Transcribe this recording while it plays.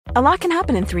A lot can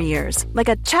happen in 3 years, like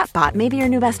a chatbot may be your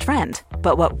new best friend.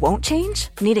 But what won't change?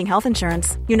 Needing health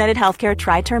insurance. United Healthcare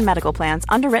Tri-Term Medical Plans,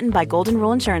 underwritten by Golden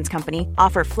Rule Insurance Company,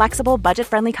 offer flexible,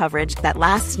 budget-friendly coverage that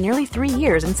lasts nearly 3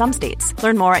 years in some states.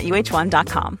 Learn more at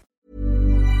uh1.com.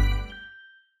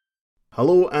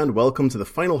 Hello and welcome to the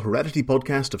final Heredity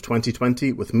podcast of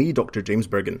 2020 with me, Dr. James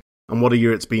Bergen. And what a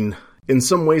year it's been. In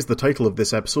some ways, the title of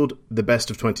this episode, The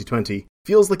Best of 2020,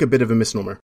 feels like a bit of a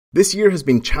misnomer. This year has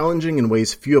been challenging in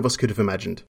ways few of us could have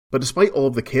imagined. But despite all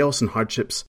of the chaos and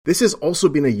hardships, this has also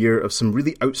been a year of some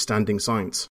really outstanding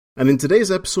science. And in today's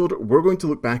episode, we're going to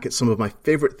look back at some of my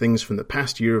favourite things from the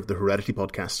past year of the Heredity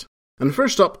podcast. And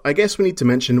first up, I guess we need to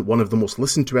mention one of the most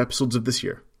listened to episodes of this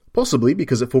year. Possibly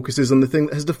because it focuses on the thing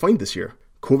that has defined this year,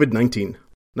 COVID-19.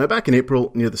 Now back in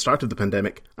April, near the start of the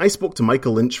pandemic, I spoke to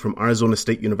Michael Lynch from Arizona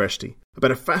State University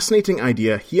about a fascinating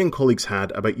idea he and colleagues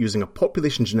had about using a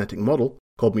population genetic model,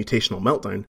 called mutational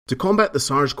meltdown, to combat the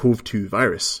SARS-CoV-2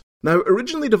 virus. Now,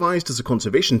 originally devised as a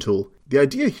conservation tool, the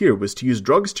idea here was to use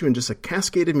drugs to induce a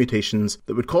cascade of mutations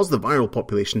that would cause the viral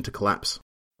population to collapse.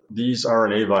 These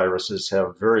RNA viruses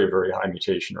have very, very high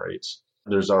mutation rates.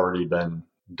 There's already been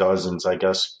dozens, I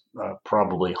guess,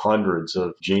 probably hundreds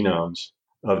of genomes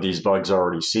of these bugs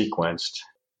already sequenced.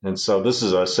 And so this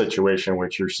is a situation in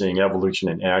which you're seeing evolution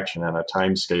in action on a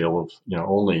time scale of,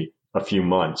 only a few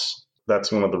months.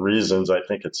 That's one of the reasons I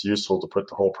think it's useful to put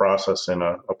the whole process in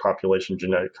a population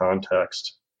genetic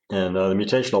context. And the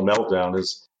mutational meltdown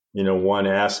is, one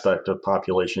aspect of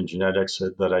population genetics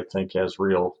that I think has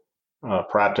real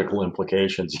practical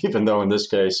implications, even though in this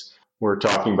case, we're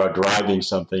talking about driving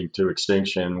something to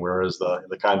extinction, whereas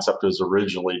the concept was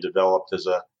originally developed as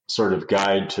a sort of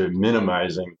guide to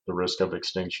minimizing the risk of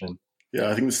extinction. Yeah,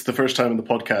 I think this is the first time in the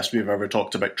podcast we've ever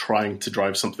talked about trying to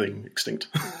drive something extinct.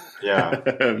 Yeah.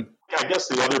 I guess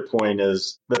the other point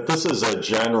is that this is a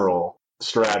general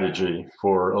strategy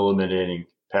for eliminating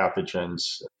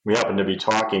pathogens. We happen to be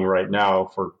talking right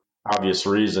now, for obvious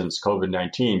reasons,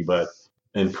 COVID-19, but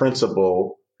in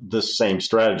principle, this same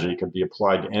strategy could be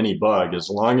applied to any bug as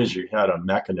long as you had a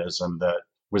mechanism that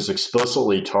was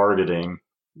explicitly targeting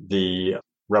the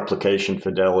replication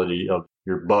fidelity of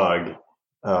your bug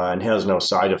and has no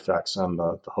side effects on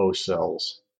the host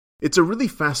cells. It's a really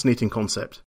fascinating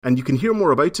concept, and you can hear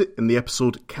more about it in the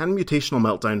episode Can Mutational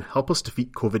Meltdown Help Us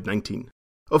Defeat COVID-19?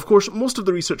 Of course, most of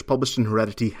the research published in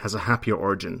Heredity has a happier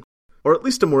origin, or at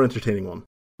least a more entertaining one.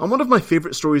 And one of my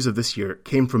favourite stories of this year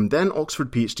came from then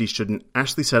Oxford PhD student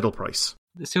Ashley Seddle-Price.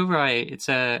 The silvereye, it's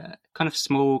a kind of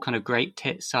small, kind of great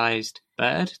tit-sized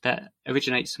bird that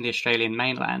originates from the Australian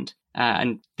mainland.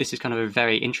 And this is kind of a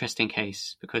very interesting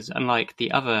case because unlike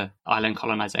the other island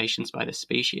colonizations by this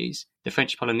species, the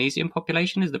French Polynesian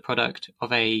population is the product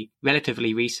of a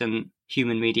relatively recent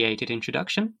human-mediated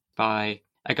introduction by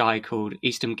a guy called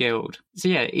Eastham Guild. So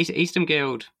yeah, Eastham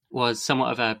Guild was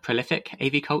somewhat of a prolific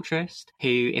aviculturist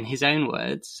who, in his own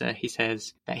words, he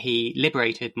says that he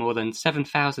liberated more than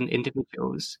 7,000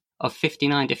 individuals of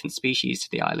 59 different species to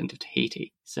the island of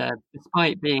Tahiti. So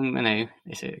despite being,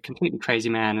 it's a completely crazy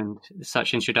man and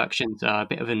such introductions are a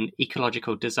bit of an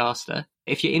ecological disaster,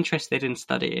 if you're interested in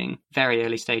studying very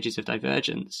early stages of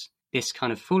divergence, this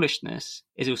kind of foolishness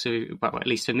is also, well, at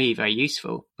least for me, very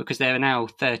useful because there are now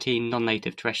 13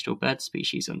 non-native terrestrial bird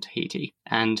species on Tahiti,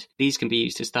 and these can be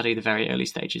used to study the very early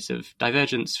stages of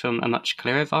divergence from a much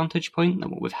clearer vantage point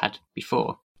than what we've had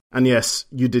before. And yes,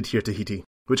 you did hear Tahiti,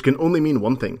 which can only mean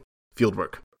one thing: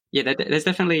 fieldwork. Yeah, there's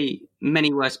definitely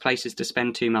many worse places to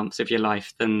spend 2 months of your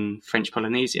life than French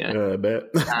Polynesia. I bet.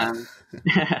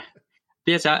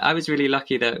 Yes, I was really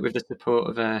lucky that with the support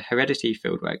of a Heredity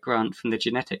fieldwork grant from the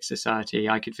Genetics Society,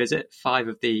 I could visit 5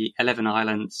 of the 11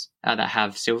 islands that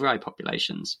have silvereye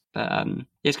populations. But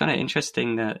it's kind of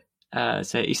interesting that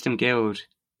so Eastham Guild,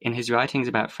 in his writings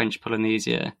about French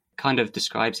Polynesia, kind of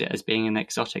describes it as being an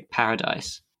exotic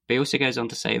paradise. But he also goes on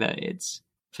to say that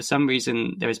for some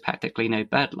reason, there is practically no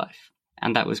bird life.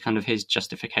 And that was kind of his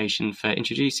justification for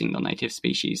introducing non-native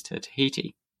species to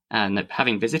Tahiti. And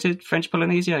having visited French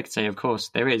Polynesia, I could say, of course,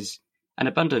 there is an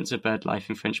abundance of bird life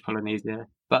in French Polynesia.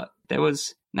 But there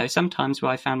was some times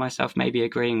where I found myself maybe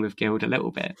agreeing with Guild a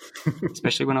little bit,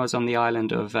 especially when I was on the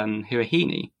island of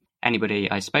Huahine.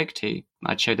 Anybody I spoke to,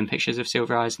 I'd show them pictures of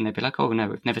silvereyes and they'd be like, oh, no,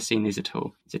 we've never seen these at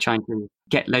all. So trying to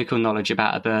get local knowledge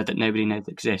about a bird that nobody knows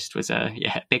exists was a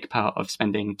big part of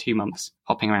spending 2 months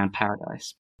hopping around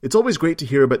paradise. It's always great to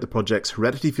hear about the project's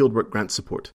Heredity Fieldwork grant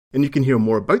support, and you can hear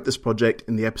more about this project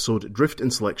in the episode Drift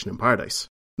and Selection in Paradise.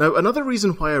 Now, another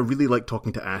reason why I really like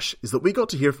talking to Ash is that we got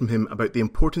to hear from him about the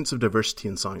importance of diversity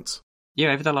in science.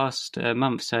 Yeah, over the last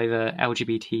month, so the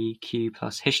LGBTQ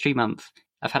plus History Month,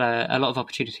 I've had a lot of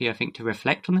opportunity, I think, to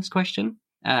reflect on this question.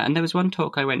 And there was one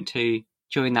talk I went to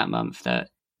during that month that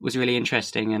was really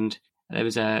interesting. And there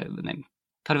was a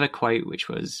kind of a quote which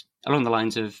was along the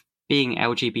lines of, being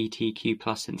LGBTQ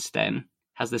plus in STEM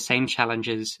has the same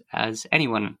challenges as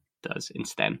anyone does in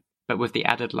STEM, but with the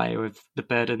added layer of the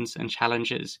burdens and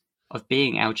challenges of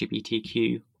being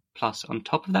LGBTQ plus on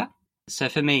top of that. So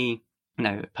for me,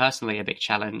 personally, a big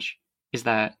challenge is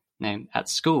that, at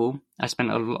school, I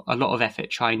spent a lot of effort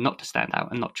trying not to stand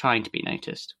out and not trying to be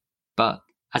noticed. But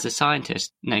as a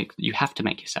scientist, you have to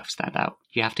make yourself stand out.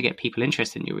 You have to get people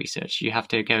interested in your research. You have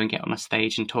to go and get on a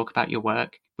stage and talk about your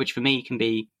work, which for me can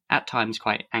be at times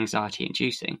quite anxiety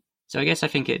inducing. So I guess I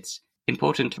think it's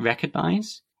important to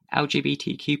recognize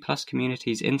LGBTQ plus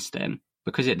communities in STEM,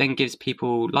 because it then gives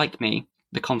people like me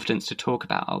the confidence to talk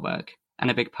about our work.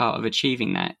 And a big part of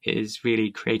achieving that is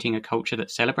really creating a culture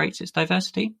that celebrates its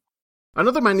diversity.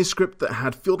 Another manuscript that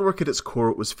had fieldwork at its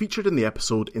core was featured in the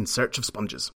episode In Search of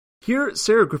Sponges. Here,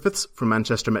 Sarah Griffiths from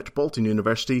Manchester Metropolitan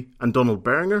University and Donald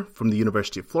Beringer from the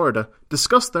University of Florida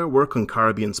discussed their work on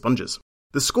Caribbean sponges.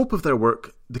 The scope of their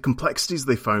work, the complexities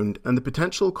they found, and the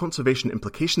potential conservation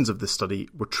implications of this study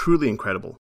were truly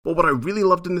incredible. But what I really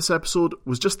loved in this episode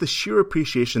was just the sheer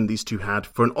appreciation these two had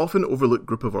for an often overlooked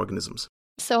group of organisms.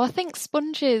 So I think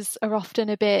sponges are often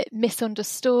a bit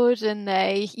misunderstood and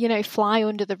they, fly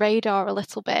under the radar a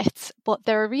little bit, but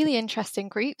they're a really interesting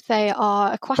group. They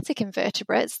are aquatic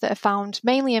invertebrates that are found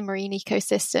mainly in marine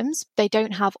ecosystems. They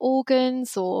don't have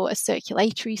organs or a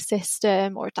circulatory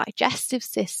system or a digestive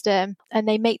system, and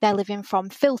they make their living from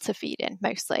filter feeding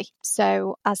mostly.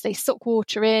 So as they suck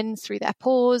water in through their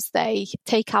pores, they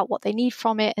take out what they need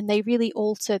from it and they really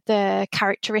alter the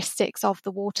characteristics of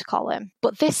the water column.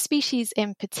 But this species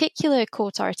in particular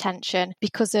caught our attention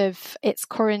because of its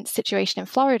current situation in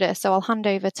Florida. So I'll hand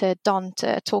over to Don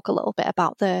to talk a little bit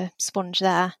about the sponge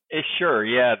there. Sure,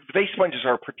 yeah. Bay sponges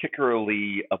are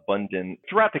particularly abundant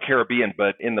throughout the Caribbean,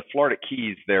 but in the Florida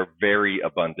Keys, they're very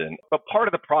abundant. But part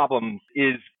of the problem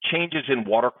is changes in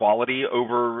water quality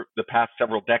over the past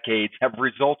several decades have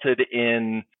resulted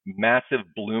in massive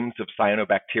blooms of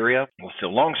cyanobacteria. So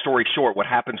long story short, what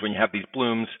happens when you have these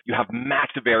blooms, you have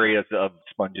massive areas of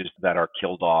sponges that are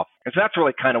killed off. And so that's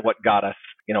really kind of what got us,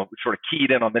 sort of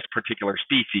keyed in on this particular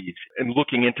species and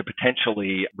looking into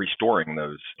potentially restoring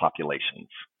those populations.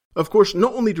 Of course,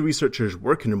 not only do researchers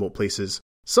work in remote places,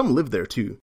 some live there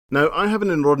too. Now, I have an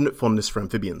inordinate fondness for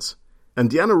amphibians, and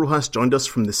Diana Rojas joined us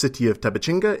from the city of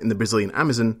Tabatinga in the Brazilian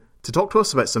Amazon to talk to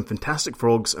us about some fantastic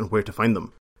frogs and where to find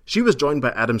them. She was joined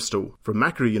by Adam Stowe from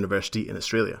Macquarie University in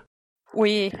Australia.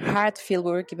 We had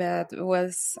fieldwork, but it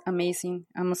was amazing.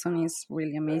 Amazon is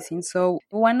really amazing. So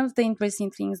one of the interesting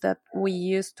things that we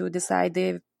used to decide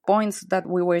the points that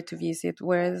we were to visit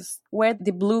was where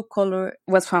the blue color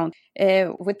was found.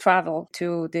 We traveled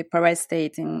to the Pará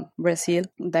state in Brazil.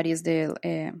 That is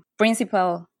the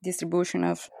principal distribution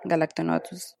of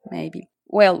Galactonotus, maybe.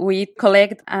 Well, we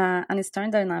collect a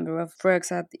standard number of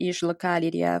frogs at each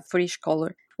locality for each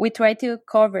color. We try to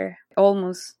cover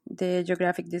almost the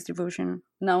geographic distribution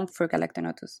known for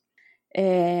Galactonotus.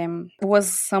 Was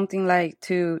something like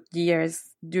 2 years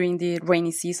during the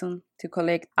rainy season to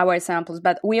collect our samples,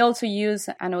 but we also use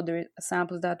another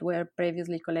samples that were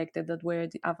previously collected that were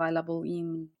available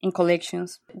in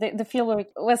collections. The fieldwork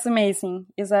was amazing.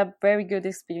 It's a very good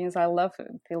experience. I love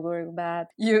fieldwork, but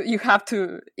you have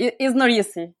to. It's not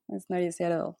easy. It's not easy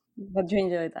at all. But you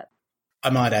enjoy that. I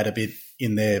might add a bit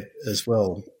in there as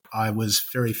well. I was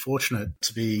very fortunate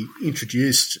to be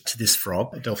introduced to this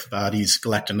frog, Adelphibades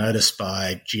galactonotus,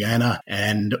 by Gianna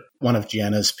and one of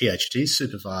Gianna's PhD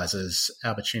supervisors,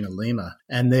 Albertina Lima.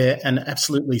 And they're an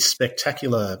absolutely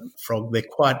spectacular frog. They're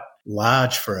quite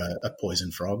large for a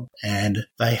poison frog, and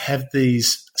they have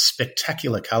these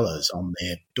spectacular colours on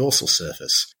their dorsal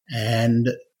surface. And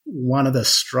one of the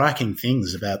striking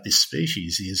things about this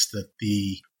species is that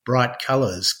the bright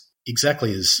colours,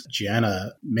 exactly as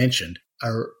Gianna mentioned,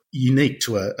 are unique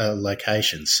to a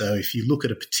location. So if you look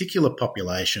at a particular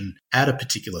population at a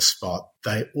particular spot,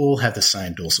 they all have the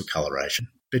same dorsal coloration.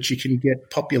 But you can get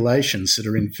populations that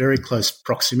are in very close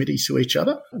proximity to each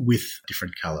other with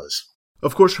different colours.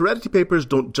 Of course, Heredity papers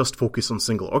don't just focus on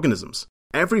single organisms.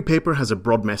 Every paper has a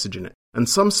broad message in it, and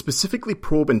some specifically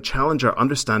probe and challenge our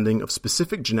understanding of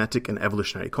specific genetic and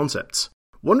evolutionary concepts.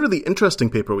 One really interesting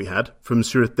paper we had, from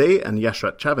Surat Dey and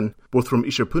Yashrat Chavan, both from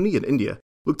Ishapuni in India,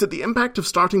 looked at the impact of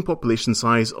starting population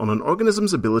size on an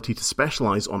organism's ability to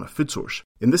specialise on a food source.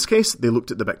 In this case, they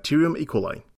looked at the bacterium E.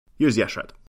 coli. Here's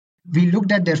Yashrat. We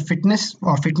looked at their fitness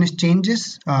or fitness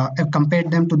changes,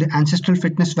 compared them to the ancestral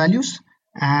fitness values,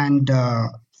 and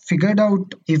figured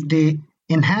out if they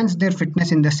enhance their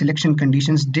fitness in the selection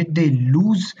conditions? Did they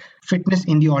lose fitness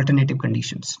in the alternative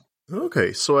conditions?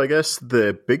 Okay, so I guess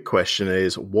the big question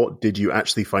is, what did you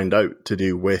actually find out to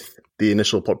do with the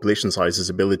initial population size's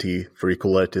ability for E.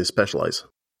 coli to specialize?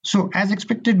 So as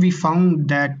expected, we found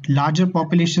that larger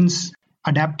populations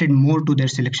adapted more to their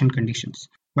selection conditions.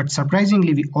 But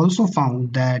surprisingly, we also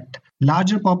found that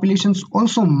larger populations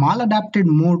also maladapted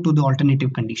more to the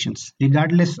alternative conditions,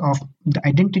 regardless of the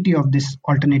identity of this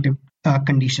alternative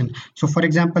condition. So, for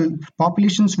example,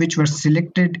 populations which were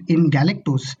selected in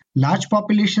galactose, large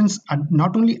populations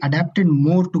not only adapted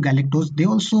more to galactose, they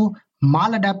also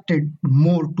maladapted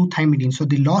more to thymidine. So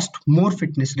they lost more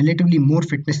fitness, relatively more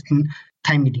fitness in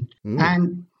thymidine,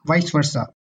 and vice versa.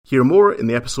 Hear more in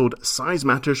the episode Size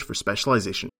Matters for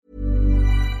Specialization.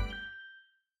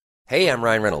 Hey, I'm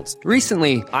Ryan Reynolds.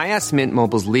 Recently, I asked Mint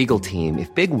Mobile's legal team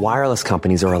if big wireless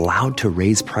companies are allowed to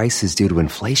raise prices due to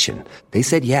inflation. They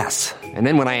said yes. And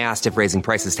then when I asked if raising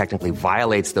prices technically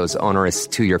violates those onerous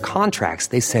 2-year contracts,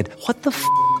 they said, "What the f***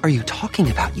 are you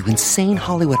talking about, you insane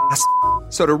Hollywood ass?"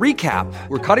 So to recap,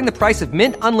 we're cutting the price of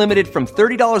Mint Unlimited from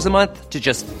 $30 a month to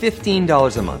just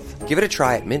 $15 a month. Give it a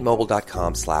try at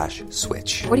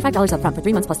mintmobile.com/switch. $45 up front for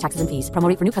 3 months plus taxes and fees. Promo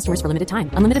rate for new customers for limited time.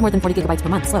 Unlimited more than 40 gigabytes per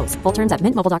month. Slows full terms at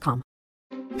mintmobile.com.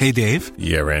 Hey, Dave.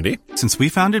 Yeah, Randy. Since we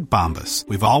founded Bombas,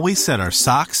 we've always said our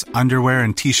socks, underwear,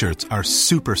 and T-shirts are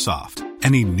super soft.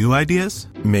 Any new ideas?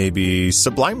 Maybe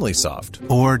sublimely soft.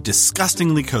 Or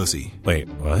disgustingly cozy. Wait,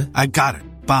 what? I got it.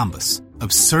 Bombas.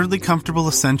 Absurdly comfortable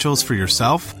essentials for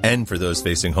yourself and for those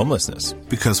facing homelessness.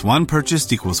 Because one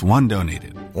purchased equals one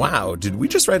donated. Wow, did we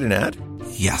just write an ad?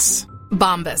 Yes.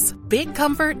 Bombas. Big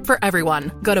comfort for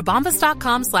everyone. Go to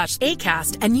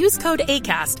bombas.com/ACAST and use code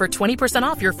ACAST for 20%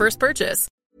 off your first purchase.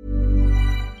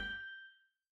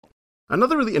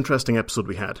 Another really interesting episode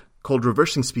we had, called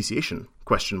Reversing Speciation,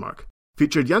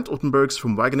 featured Jant Ottenbergs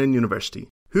from Wageningen University,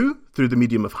 who, through the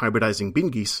medium of hybridizing bean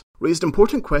geese, raised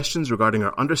important questions regarding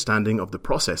our understanding of the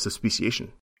process of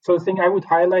speciation. So the thing I would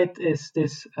highlight is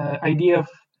this idea of,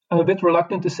 I'm a bit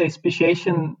reluctant to say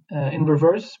speciation in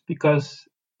reverse, because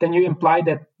then you imply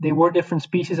that they were different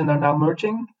species and are now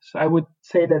merging. So I would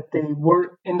say that they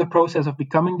were in the process of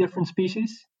becoming different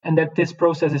species, and that this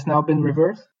process has now been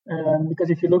reversed. Because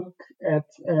if you look at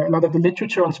a lot of the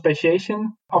literature on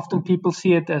speciation, often people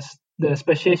see it as the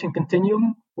speciation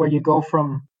continuum, where you go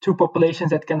from two populations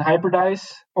that can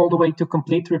hybridize all the way to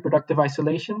complete reproductive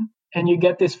isolation. And you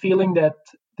get this feeling that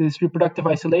this reproductive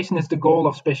isolation is the goal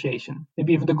of speciation,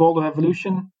 maybe even the goal of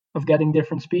evolution, of getting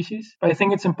different species. But I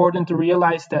think it's important to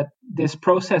realize that this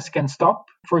process can stop,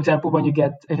 for example, when you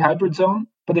get a hybrid zone,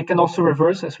 but it can also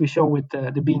reverse, as we show with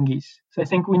the bean geese. So I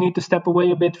think we need to step away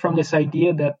a bit from this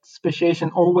idea that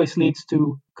speciation always leads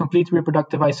to complete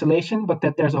reproductive isolation, but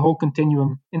that there's a whole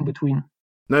continuum in between.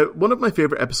 Now, one of my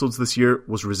favourite episodes this year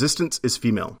was Resistance is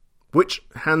Female, which,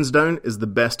 hands down, is the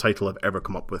best title I've ever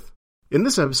come up with. In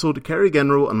this episode, Kerry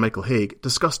Genro and Michael Haig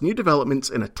discussed new developments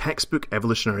in a textbook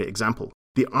evolutionary example,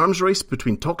 the arms race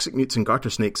between toxic newts and garter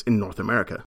snakes in North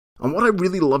America. And what I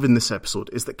really love in this episode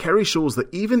is that Kerry shows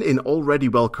that even in already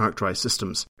well-characterized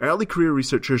systems, early career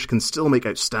researchers can still make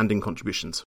outstanding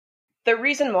contributions. The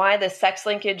reason why the sex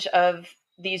linkage of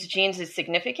these genes is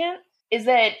significant is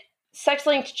that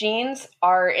sex-linked genes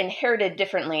are inherited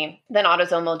differently than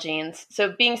autosomal genes.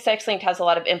 So being sex-linked has a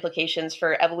lot of implications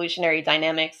for evolutionary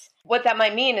dynamics. What that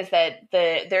might mean is that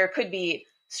there could be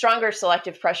stronger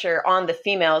selective pressure on the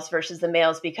females versus the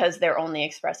males because they're only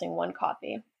expressing one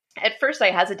copy. At first,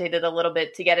 I hesitated a little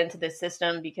bit to get into this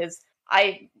system because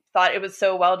I thought it was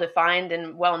so well defined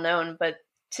and well known, but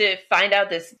to find out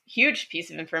this huge piece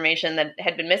of information that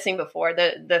had been missing before,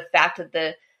 the fact that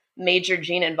the major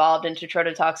gene involved in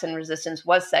tetrodotoxin resistance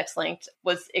was sex-linked,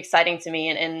 was exciting to me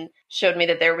and showed me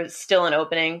that there was still an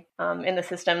opening in the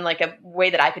system, like a way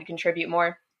that I could contribute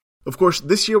more. Of course,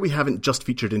 this year we haven't just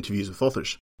featured interviews with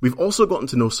authors. We've also gotten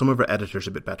to know some of our editors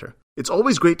a bit better. It's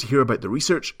always great to hear about the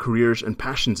research, careers, and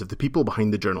passions of the people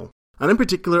behind the journal. And in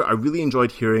particular, I really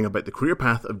enjoyed hearing about the career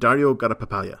path of Dario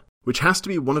Garapapalya, which has to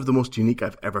be one of the most unique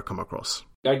I've ever come across.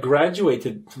 I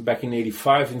graduated back in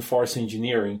 '85 in forest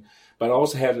engineering, but I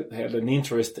also had an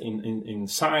interest in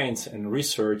science and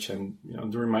research. And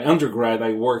during my undergrad,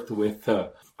 I worked with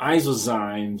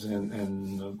isozymes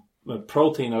and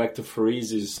protein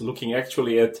electrophoresis, looking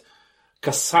actually at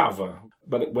cassava.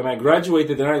 But when I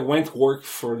graduated, then I went to work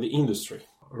for the industry.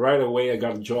 Right away, I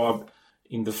got a job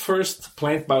in the first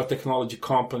plant biotechnology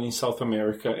company in South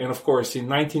America. And of course, in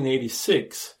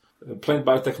 1986, plant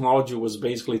biotechnology was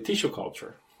basically tissue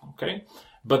culture. Okay.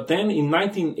 But then in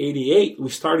 1988, we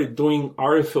started doing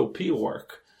RFLP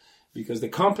work. because the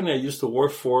company I used to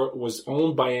work for was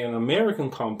owned by an American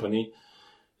company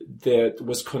that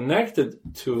was connected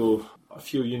to a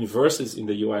few universities in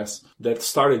the US that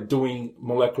started doing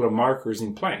molecular markers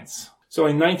in plants. So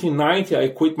in 1990, I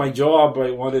quit my job.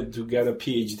 I wanted to get a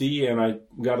PhD, and I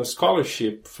got a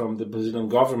scholarship from the Brazilian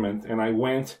government, and I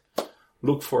went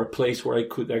look for a place where I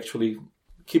could actually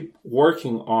keep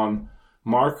working on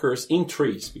markers in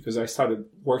trees, because I started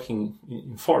working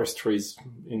in forest trees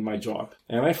in my job.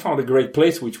 And I found a great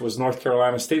place, which was North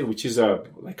Carolina State, which is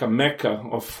like a mecca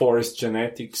of forest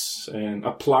genetics and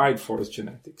applied forest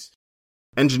genetics.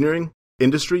 Engineering,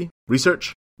 industry,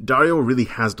 research, Dario really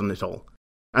has done it all.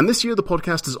 And this year the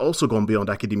podcast has also gone beyond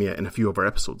academia in a few of our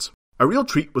episodes. A real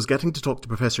treat was getting to talk to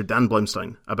Professor Dan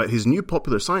Blumstein about his new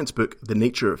popular science book, The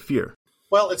Nature of Fear.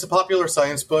 Well, it's a popular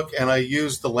science book, and I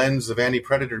use the lens of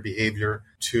anti-predator behavior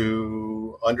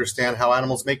to understand how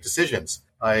animals make decisions.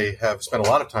 I have spent a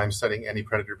lot of time studying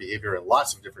anti-predator behavior in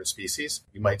lots of different species.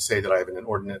 You might say that I have an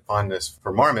inordinate fondness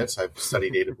for marmots. I've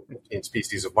studied 8 of 15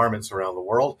 species of marmots around the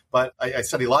world, but I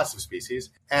study lots of species,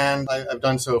 and I've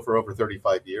done so for over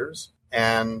 35 years.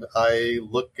 And I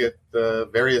look at the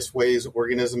various ways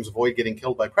organisms avoid getting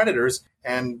killed by predators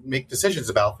and make decisions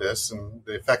about this and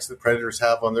the effects that predators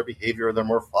have on their behavior, their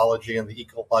morphology, and the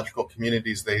ecological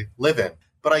communities they live in.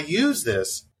 But I use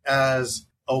this as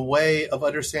a way of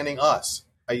understanding us.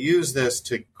 I use this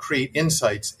to create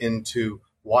insights into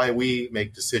why we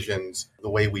make decisions the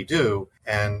way we do,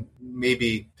 and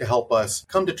maybe to help us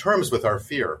come to terms with our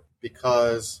fear,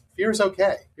 because fear is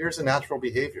okay. Fear is a natural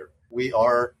behavior. We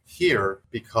are here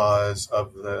because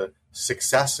of the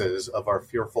successes of our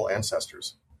fearful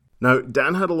ancestors. Now,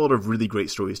 Dan had a lot of really great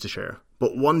stories to share,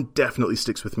 but one definitely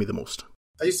sticks with me the most.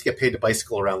 I used to get paid to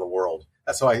bicycle around the world.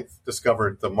 That's how I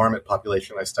discovered the marmot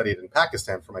population I studied in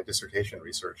Pakistan for my dissertation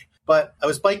research. But I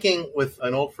was biking with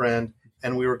an old friend,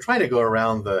 and we were trying to go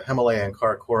around the Himalaya and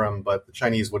Karakoram, but the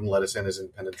Chinese wouldn't let us in as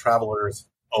independent travelers.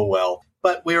 Oh well.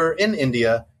 But we were in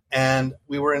India, and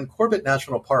we were in Corbett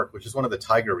National Park, which is one of the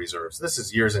tiger reserves. This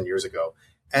is years and years ago.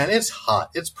 And it's hot.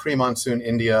 It's pre-monsoon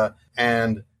India,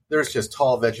 and there's just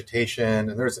tall vegetation,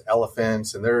 and there's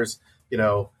elephants, and there's,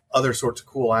 other sorts of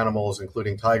cool animals,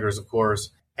 including tigers, of course.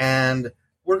 And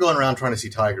we're going around trying to see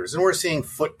tigers, and we're seeing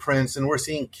footprints, and we're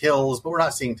seeing kills, but we're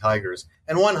not seeing tigers.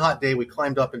 And one hot day, we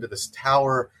climbed up into this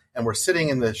tower, and we're sitting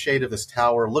in the shade of this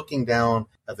tower, looking down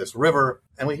at this river,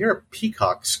 and we hear a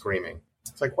peacock screaming.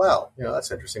 It's like, wow,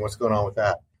 that's interesting. What's going on with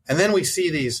that? And then we see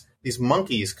these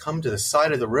monkeys come to the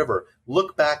side of the river,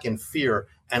 look back in fear,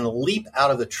 and leap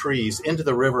out of the trees into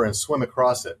the river and swim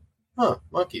across it.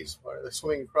 Monkeys. Why are they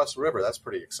swimming across the river? That's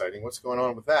pretty exciting. What's going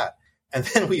on with that? And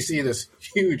then we see this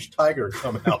huge tiger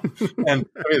come out. And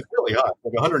it's really hot,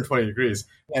 like 120 degrees,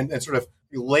 and sort of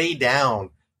lay down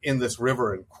in this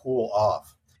river and cool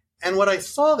off. And what I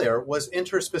saw there was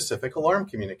interspecific alarm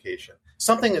communication,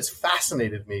 something that's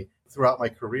fascinated me throughout my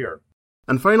career.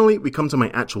 And finally, we come to my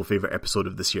actual favourite episode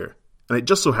of this year, and it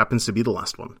just so happens to be the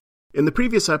last one. In the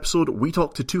previous episode, we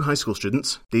talked to 2 high school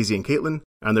students, Daisy and Caitlin,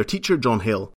 and their teacher, John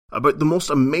Hale, about the most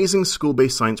amazing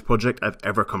school-based science project I've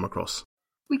ever come across.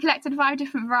 We collected 5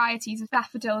 different varieties of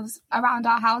daffodils around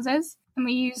our houses, and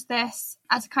we used this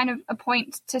as kind of a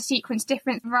point to sequence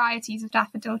different varieties of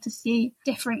daffodil to see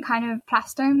different kind of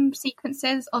plastome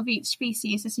sequences of each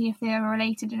species to see if they are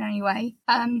related in any way.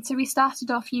 So we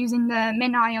started off using the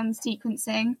MinION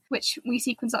sequencing, which we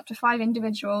sequenced up to 5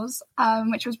 individuals,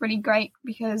 which was really great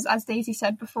because, as Daisy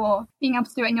said before, being able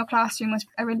to do it in your classroom was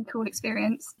a really cool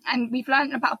experience. And we've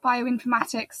learned about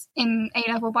bioinformatics in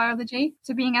A-level biology,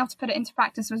 so being able to put it into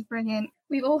practice was brilliant.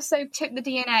 We also took the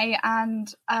DNA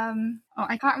and,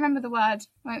 I can't remember the word,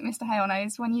 Mr. Hale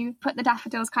knows, when you put the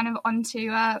daffodils kind of onto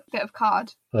a bit of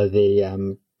card.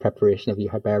 The preparation of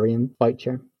your herbarium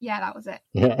voucher? Yeah, that was it.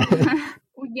 Yeah.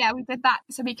 Yeah, we did that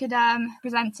so we could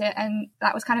present it, and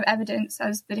that was kind of evidence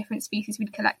as the different species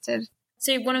we'd collected.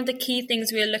 So one of the key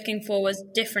things we were looking for was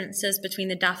differences between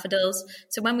the daffodils.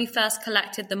 So when we first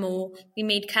collected them all, we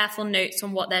made careful notes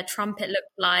on what their trumpet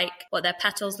looked like, what their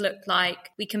petals looked like.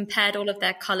 We compared all of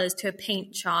their colours to a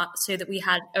paint chart so that we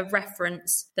had a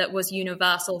reference that was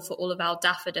universal for all of our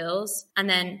daffodils. And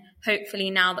then hopefully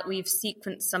now that we've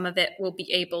sequenced some of it, we'll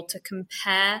be able to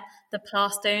compare the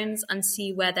plastomes and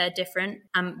see where they're different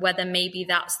and whether maybe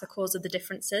that's the cause of the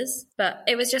differences. But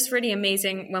it was just really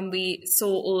amazing when we saw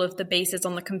all of the bases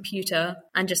on the computer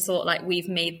and just thought, like, we've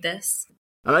made this.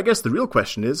 And I guess the real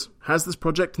question is, has this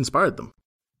project inspired them?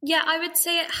 Yeah, I would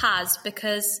say it has,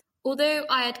 because although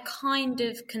I had kind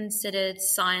of considered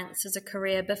science as a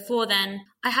career before then,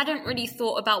 I hadn't really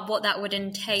thought about what that would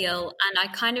entail. And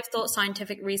I kind of thought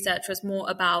scientific research was more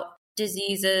about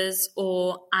diseases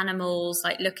or animals,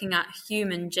 like looking at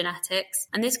human genetics.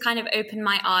 And this kind of opened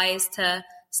my eyes to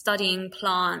studying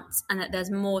plants and that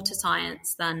there's more to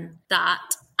science than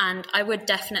that. And I would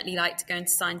definitely like to go into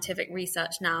scientific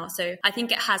research now. So I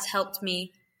think it has helped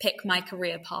me pick my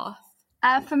career path.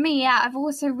 For me, yeah, I've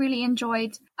also really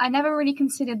enjoyed, I never really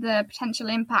considered the potential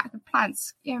impact of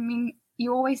plants. I mean,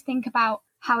 you always think about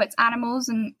how it's animals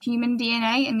and human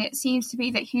DNA, and it seems to be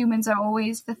that humans are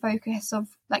always the focus of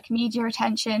like media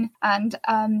attention and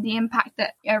the impact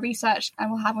that research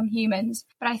will have on humans.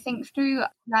 But I think through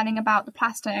learning about the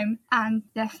plastome and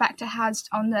the effect it has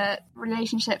on the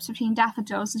relationships between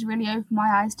daffodils has really opened my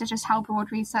eyes to just how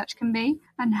broad research can be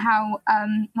and how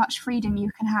much freedom you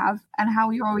can have and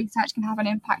how your research can have an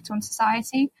impact on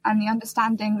society, and the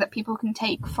understanding that people can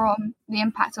take from the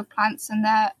impact of plants and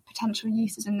their potential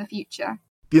uses in the future.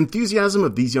 The enthusiasm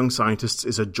of these young scientists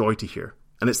is a joy to hear,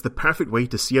 and it's the perfect way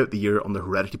to see out the year on the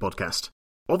Heredity podcast.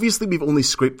 Obviously, we've only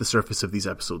scraped the surface of these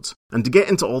episodes, and to get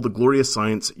into all the glorious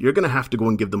science, you're going to have to go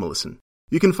and give them a listen.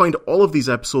 You can find all of these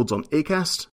episodes on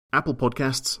Acast, Apple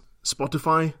Podcasts,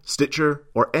 Spotify, Stitcher,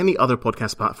 or any other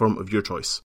podcast platform of your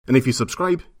choice. And if you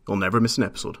subscribe, you'll never miss an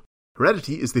episode.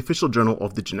 Heredity is the official journal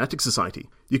of the Genetic Society.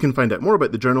 You can find out more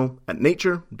about the journal at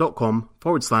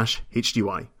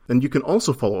nature.com/HDY. And you can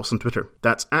also follow us on Twitter.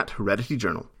 That's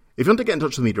 @HeredityJournal. If you want to get in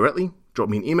touch with me directly, drop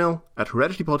me an email at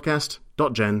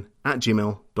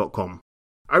hereditypodcast.gen@gmail.com.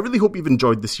 I really hope you've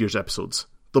enjoyed this year's episodes.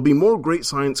 There'll be more great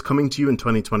science coming to you in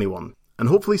 2021, and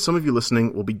hopefully some of you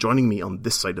listening will be joining me on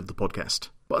this side of the podcast.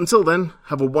 But until then,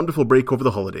 have a wonderful break over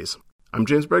the holidays. I'm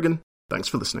James Bergen. Thanks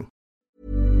for listening.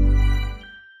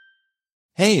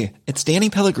 Hey, it's Danny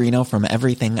Pellegrino from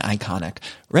Everything Iconic.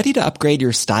 Ready to upgrade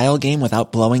your style game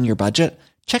without blowing your budget?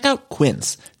 Check out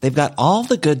Quince. They've got all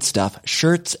the good stuff,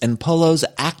 shirts and polos,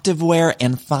 activewear,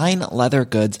 and fine leather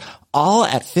goods, all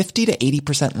at 50 to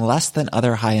 80% less than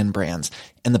other high-end brands.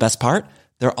 And the best part?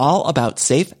 They're all about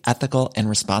safe, ethical, and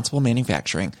responsible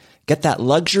manufacturing. Get that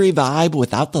luxury vibe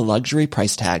without the luxury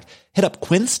price tag. Hit up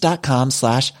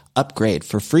quince.com/upgrade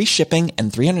for free shipping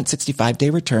and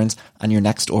 365-day returns on your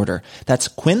next order. That's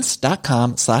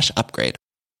quince.com/upgrade.